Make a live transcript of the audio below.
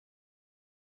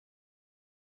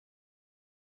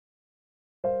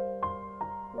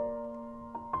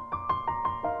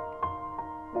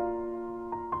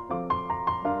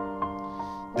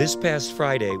This past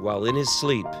Friday, while in his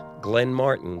sleep, Glenn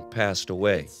Martin passed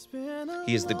away.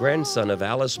 He is the grandson of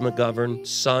Alice McGovern,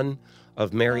 son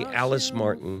of Mary Alice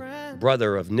Martin,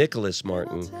 brother of Nicholas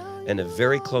Martin, and a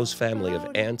very close family of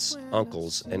aunts,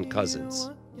 uncles, and cousins.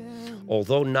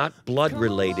 Although not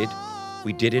blood-related,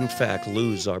 we did in fact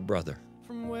lose our brother.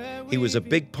 He was a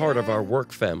big part of our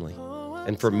work family,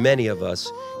 and for many of us,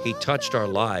 he touched our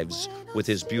lives with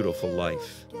his beautiful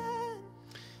life.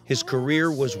 His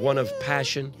career was one of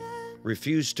passion,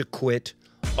 refused to quit,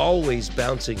 always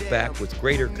bouncing back with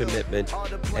greater commitment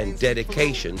and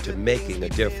dedication to making a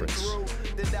difference.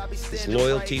 His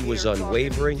loyalty was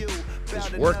unwavering,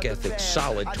 his work ethic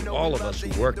solid to all of us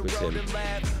who worked with him.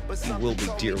 He will be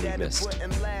dearly missed.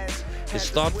 His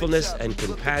thoughtfulness and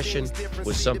compassion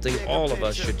was something all of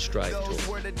us should strive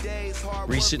toward.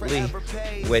 Recently,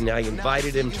 when I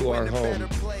invited him to our home,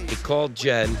 he called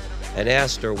Jen and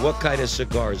asked her what kind of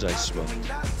cigars I smoked.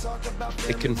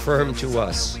 It confirmed to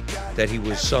us that he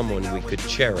was someone we could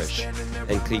cherish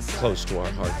and keep close to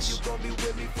our hearts.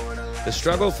 The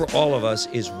struggle for all of us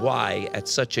is why, at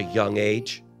such a young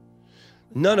age,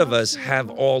 none of us have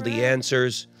all the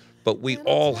answers, but we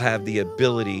all have the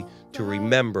ability to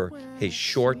remember his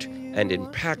short and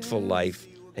impactful life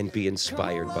and be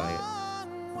inspired by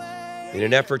it. In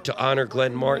an effort to honor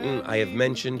Glenn Martin, I have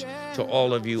mentioned to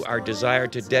all of you our desire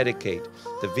to dedicate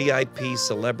the VIP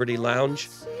Celebrity Lounge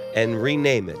and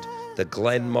rename it the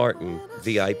Glenn Martin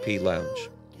VIP Lounge.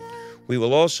 We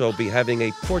will also be having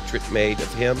a portrait made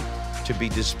of him to be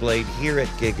displayed here at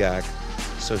GigAc,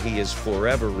 so he is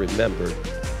forever remembered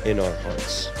in our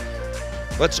hearts.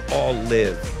 Let's all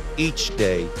live each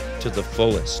day to the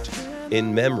fullest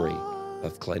in memory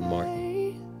of Glenn Martin.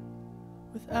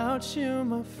 Without you,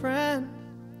 my friend,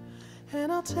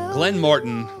 and I'll tell Glenn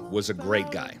Martin was a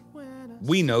great guy.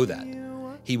 We know that.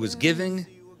 He was giving,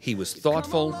 he was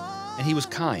thoughtful, and he was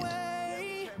kind.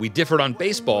 We differed on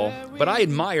baseball, but I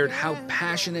admired how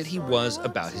passionate he was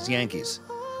about his Yankees.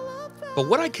 But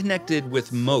what I connected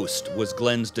with most was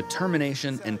Glenn's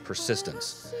determination and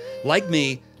persistence. Like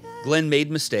me, Glenn made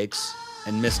mistakes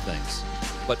and missed things,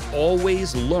 but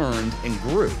always learned and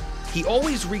grew. He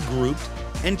always regrouped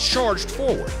and charged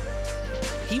forward.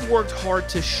 He worked hard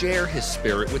to share his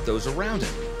spirit with those around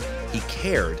him. He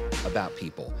cared about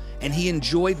people, and he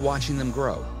enjoyed watching them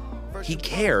grow. He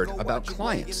cared about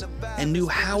clients and knew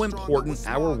how important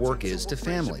our work is to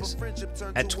families.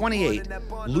 At 28,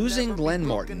 losing Glenn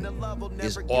Martin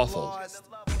is awful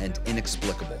and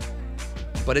inexplicable.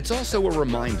 But it's also a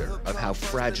reminder of how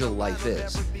fragile life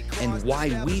is and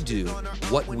why we do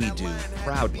what we do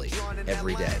proudly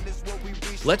every day.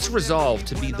 Let's resolve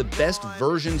to be the best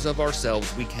versions of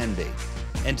ourselves we can be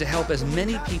and to help as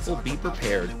many people be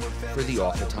prepared for the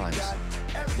awful times.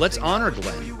 Let's honor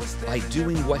Glenn by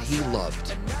doing what he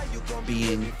loved,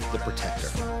 being the protector.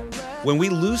 When we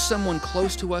lose someone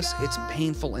close to us, it's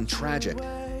painful and tragic,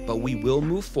 but we will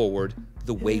move forward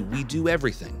the way we do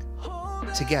everything,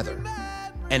 together.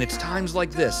 And it's times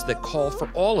like this that call for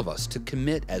all of us to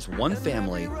commit as one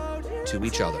family to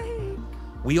each other.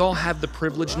 We all have the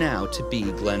privilege now to be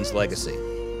Glenn's legacy.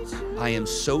 I am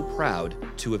so proud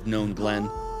to have known Glenn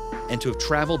and to have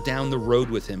traveled down the road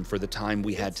with him for the time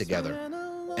we had together.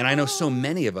 And I know so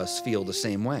many of us feel the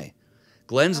same way.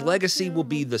 Glenn's legacy will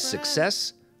be the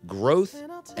success, growth,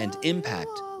 and impact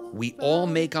we all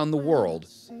make on the world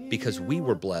because we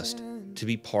were blessed to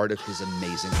be part of his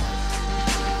amazing life.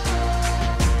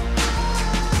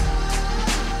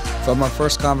 From our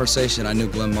first conversation, I knew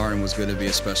Glenn Martin was going to be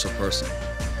a special person.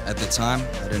 At the time,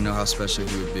 I didn't know how special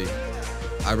he would be.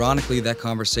 Ironically, that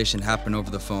conversation happened over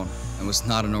the phone and was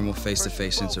not a normal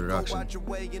face-to-face introduction.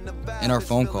 In our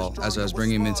phone call, as I was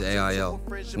bringing him into AIL,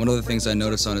 one of the things I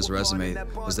noticed on his resume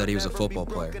was that he was a football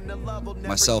player.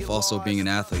 Myself also being an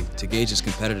athlete, to gauge his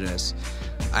competitiveness,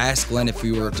 I asked Glenn if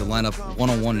we were to line up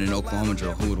one-on-one in an Oklahoma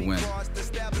drill, who would win.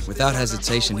 Without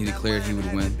hesitation, he declared he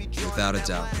would win, without a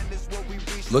doubt.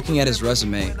 Looking at his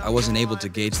resume, I wasn't able to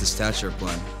gauge the stature of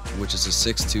Glenn, which is a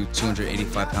 6'2",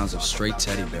 285 pounds of straight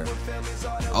teddy bear.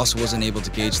 I also wasn't able to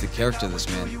gauge the character of this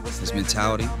man, his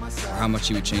mentality, or how much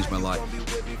he would change my life.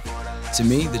 To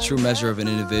me, the true measure of an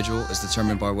individual is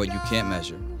determined by what you can't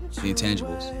measure, the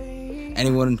intangibles.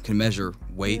 Anyone can measure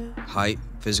weight, height,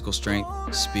 physical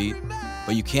strength, speed,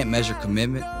 but you can't measure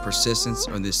commitment, persistence,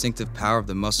 or the distinctive power of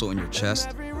the muscle in your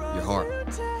chest, your heart.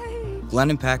 Glenn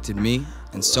impacted me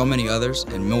and so many others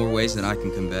in more ways than I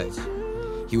can convey.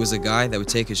 He was a guy that would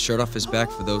take his shirt off his back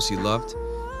for those he loved,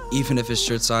 even if his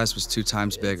shirt size was 2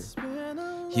 times bigger.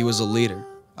 He was a leader,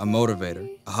 a motivator,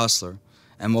 a hustler,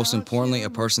 and most importantly, a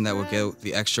person that would go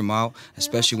the extra mile,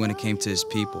 especially when it came to his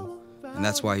people. and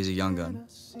that's why he's a young gun.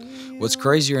 What's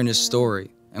crazier in his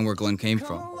story and where Glenn came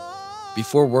from.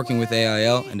 Before working with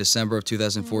AIL in December of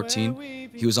 2014,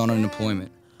 he was on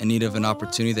unemployment in need of an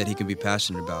opportunity that he could be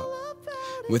passionate about.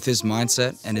 With his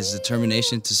mindset and his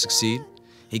determination to succeed,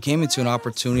 he came into an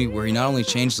opportunity where he not only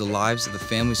changed the lives of the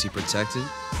families he protected,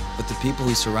 but the people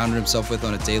he surrounded himself with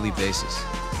on a daily basis,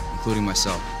 including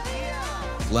myself.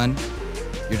 Glenn,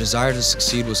 your desire to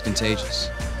succeed was contagious,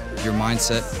 your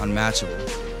mindset unmatchable,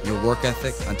 your work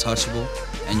ethic untouchable,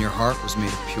 and your heart was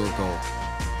made of pure gold.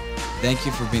 Thank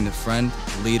you for being the friend,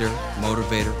 leader,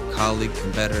 motivator, colleague,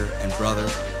 competitor, and brother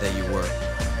that you were.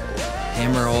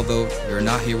 Hammer, although you're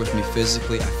not here with me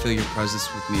physically, I feel your presence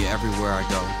with me everywhere I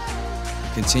go.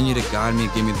 Continue to guide me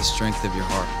and give me the strength of your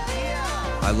heart.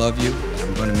 I love you, and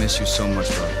I'm going to miss you so much,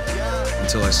 brother.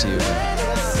 Until I see you again.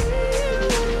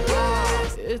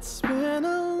 It's been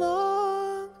a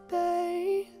long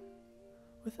day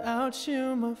without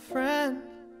you, my friend,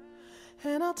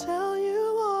 and I'll tell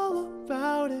you all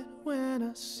about it when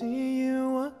I see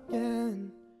you again.